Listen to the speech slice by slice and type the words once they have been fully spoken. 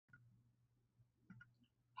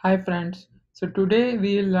Hi friends, so today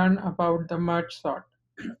we will learn about the merge sort.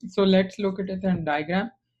 So let's look at it in diagram.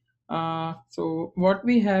 So what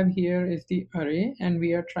we have here is the array and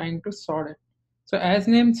we are trying to sort it. So as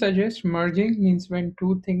name suggests, merging means when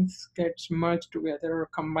two things gets merged together or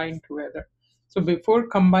combined together. So before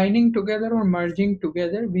combining together or merging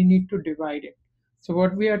together, we need to divide it. So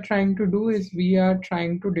what we are trying to do is we are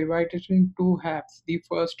trying to divide it in two halves. The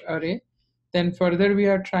first array, then further we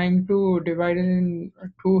are trying to divide it in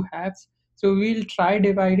two halves. So we'll try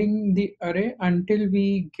dividing the array until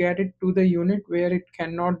we get it to the unit where it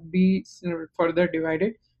cannot be further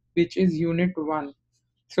divided, which is unit 1.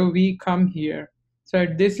 So we come here. So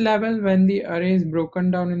at this level, when the array is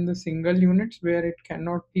broken down in the single units where it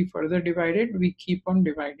cannot be further divided, we keep on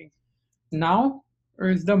dividing. Now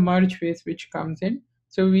is the merge phase which comes in.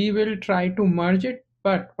 So we will try to merge it,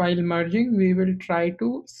 but while merging, we will try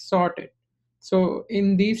to sort it. So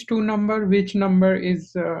in these two number, which number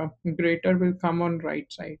is greater will come on right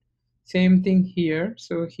side. Same thing here.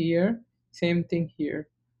 So here, same thing here.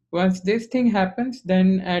 Once this thing happens,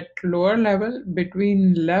 then at lower level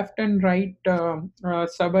between left and right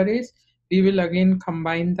subarrays, we will again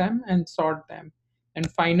combine them and sort them.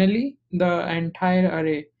 And finally, the entire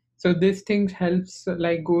array. So this thing helps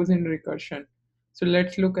like goes in recursion. So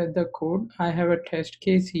let's look at the code. I have a test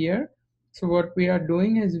case here. So what we are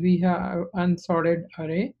doing is we have unsorted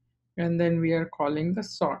array and then we are calling the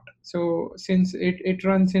sort. So since it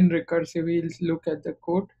runs in recursive, we'll look at the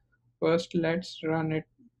code. First, let's run it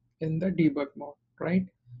in the debug mode, right?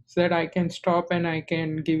 So that I can stop and I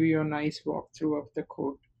can give you a nice walkthrough of the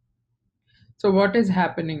code. So what is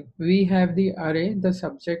happening? We have the array, the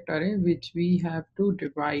subject array, which we have to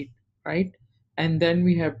divide, right? And then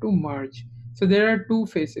we have to merge. So there are two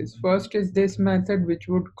phases. First is this method, which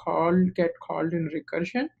would get called in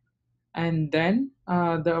recursion. And then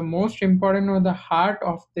the most important or the heart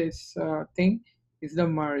of this thing is the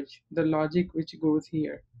merge, the logic which goes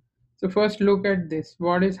here. So first look at this,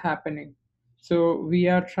 what is happening? So we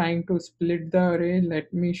are trying to split the array.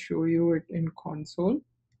 Let me show you it in console,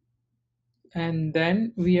 and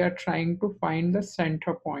then we are trying to find the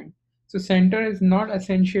center point. So center is not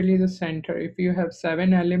essentially the center. If you have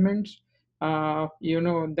 7 elements,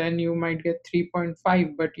 then you might get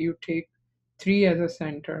 3.5, but you take 3 as a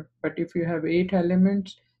center. But if you have 8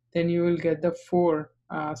 elements, then you will get the 4.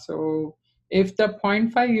 So if the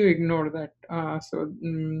 0.5, you ignore that.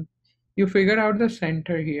 You figure out the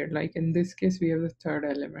center here. Like in this case, we have the third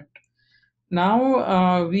element.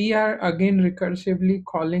 Now we are again recursively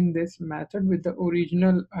calling this method with the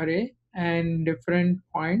original array and different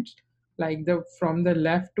points, like the from the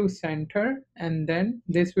left to center, and then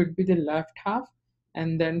this would be the left half,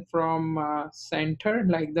 and then from center,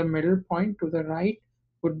 like the middle point to the right,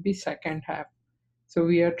 would be second half. So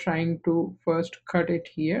we are trying to first cut it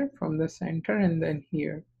here from the center and then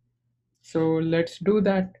here. So let's do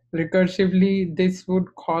that recursively. This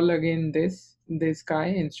would call again this guy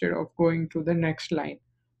instead of going to the next line,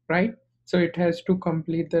 right? So it has to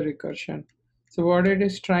complete the recursion. So what it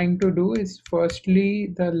is trying to do is,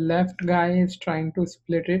 firstly, the left guy is trying to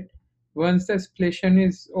split it. Once the splition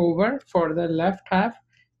is over for the left half,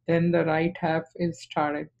 then the right half is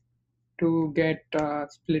started to get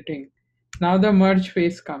splitting. Now the merge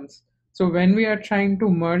phase comes. So when we are trying to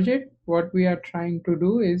merge it, what we are trying to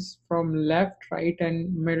do is from left, right,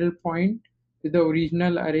 and middle point to the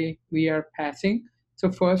original array we are passing. So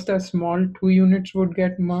first a small 2 units would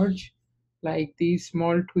get merged. Like these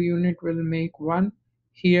small 2 unit will make 1.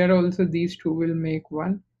 Here also these 2 will make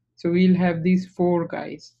 1. So we'll have these 4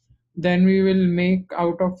 guys. Then we will make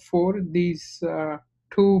out of 4 these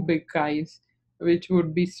 2 big guys, which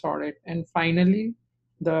would be sorted, and finally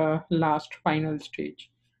the last final stage.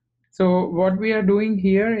 So what we are doing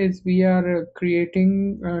here is we are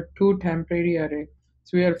creating two temporary array.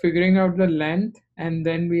 So we are figuring out the length, and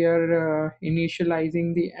then we are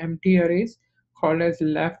initializing the empty arrays called as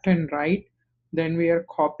left and right. Then we are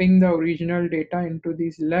copying the original data into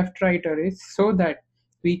these left right arrays so that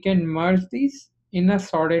we can merge these in a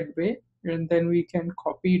sorted way, and then we can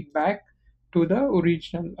copy it back to the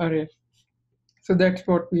original array. So that's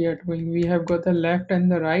what we are doing. We have got the left and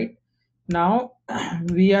the right. Now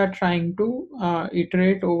we are trying to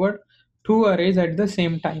iterate over two arrays at the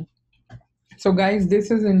same time. So guys, this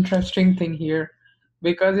is interesting thing here,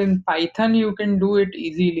 because in Python you can do it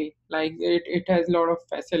easily. Like it has a lot of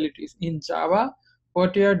facilities. In Java,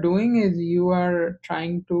 what you are doing is you are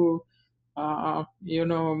trying to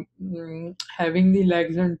having the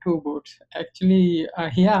legs and two boats. Actually,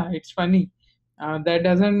 yeah, it's funny. That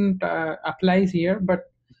doesn't applies here, but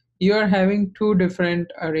you are having two different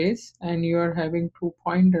arrays and you are having two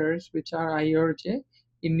pointers which are I or j.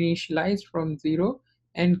 initialized from 0,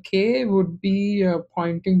 and k would be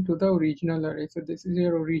pointing to the original array. So this is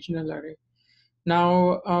your original array.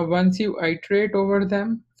 Now, once you iterate over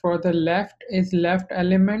them, for the left is left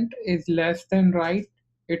element is less than right,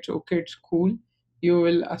 it's okay, it's cool. You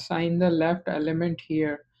will assign the left element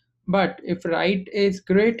here. But if right is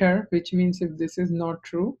greater, which means if this is not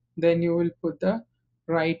true, then you will put the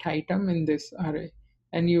right item in this array,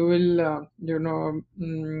 and you will,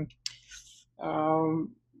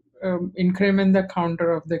 um, increment the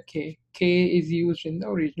counter of the k. K is used in the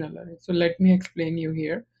original array. So let me explain you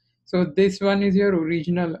here. So this one is your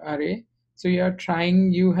original array. So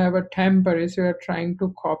you have a temp array, so you're trying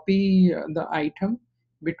to copy the item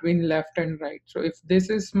between left and right. So if this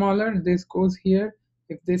is smaller, this goes here.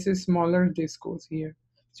 If this is smaller, this goes here.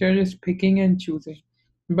 So you're just picking and choosing.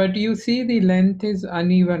 But you see the length is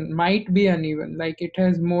uneven, might be uneven, like it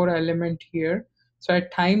has more element here. So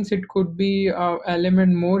at times it could be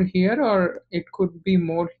element more here, or it could be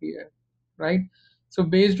more here, right? So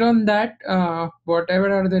based on that,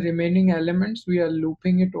 whatever are the remaining elements, we are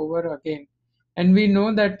looping it over again. And we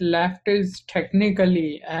know that left is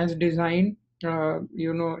technically as designed,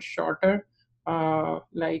 shorter,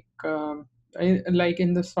 like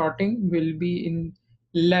in the sorting will be in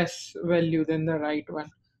less value than the right one.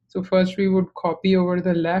 So first we would copy over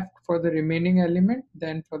the left for the remaining element,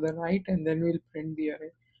 then for the right, and then we'll print the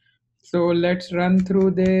array. So let's run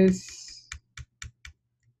through this.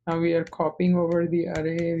 Now we are copying over the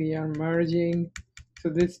array, we are merging. So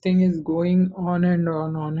this thing is going on and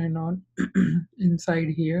on inside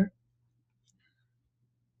here.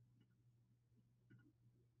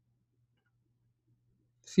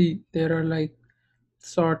 See, there are like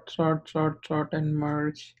sort, and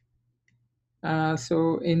merge.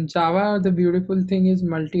 So in Java, the beautiful thing is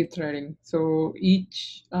multi-threading. So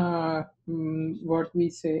each what we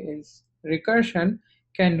say is recursion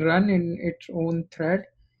can run in its own thread,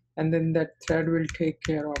 and then that thread will take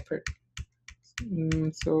care of it.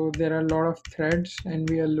 So there are a lot of threads, and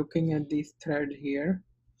we are looking at these threads here.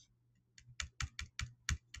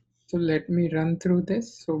 So let me run through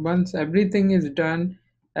this. So once everything is done,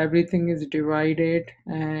 everything is divided,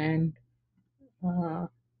 and uh,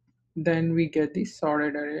 then we get the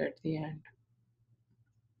sorted array at the end.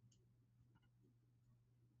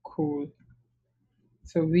 Cool.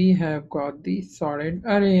 So we have got the sorted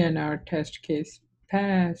array and our test case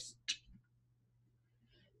passed.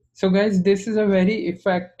 So guys, this is a very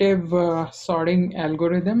effective sorting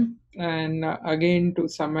algorithm. And again, to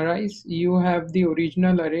summarize, you have the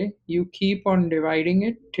original array. You keep on dividing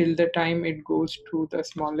it till the time it goes to the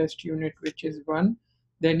smallest unit, which is 1.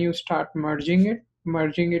 Then you start merging it.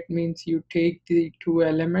 Merging it means you take the two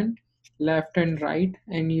element, left and right,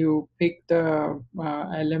 and you pick the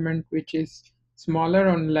element which is smaller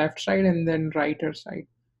on left side and then righter side.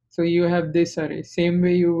 So you have this array. Same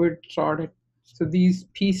way you would sort it. So these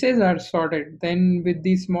pieces are sorted. Then with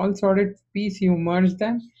the small sorted piece, you merge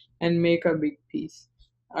them and make a big piece.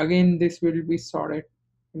 Again, this will be sorted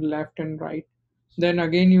left and right. Then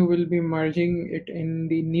again, you will be merging it in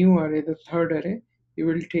the new array, the third array. You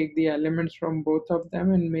will take the elements from both of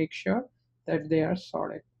them and make sure that they are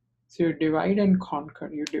sorted. So you divide and conquer,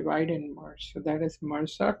 you divide and merge. So that is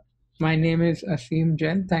merge sort. My name is Asim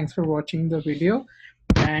Jain. Thanks for watching the video,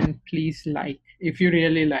 and please like if you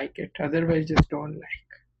really like it. Otherwise, just don't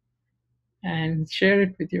like, and share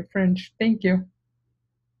it with your friends. Thank you.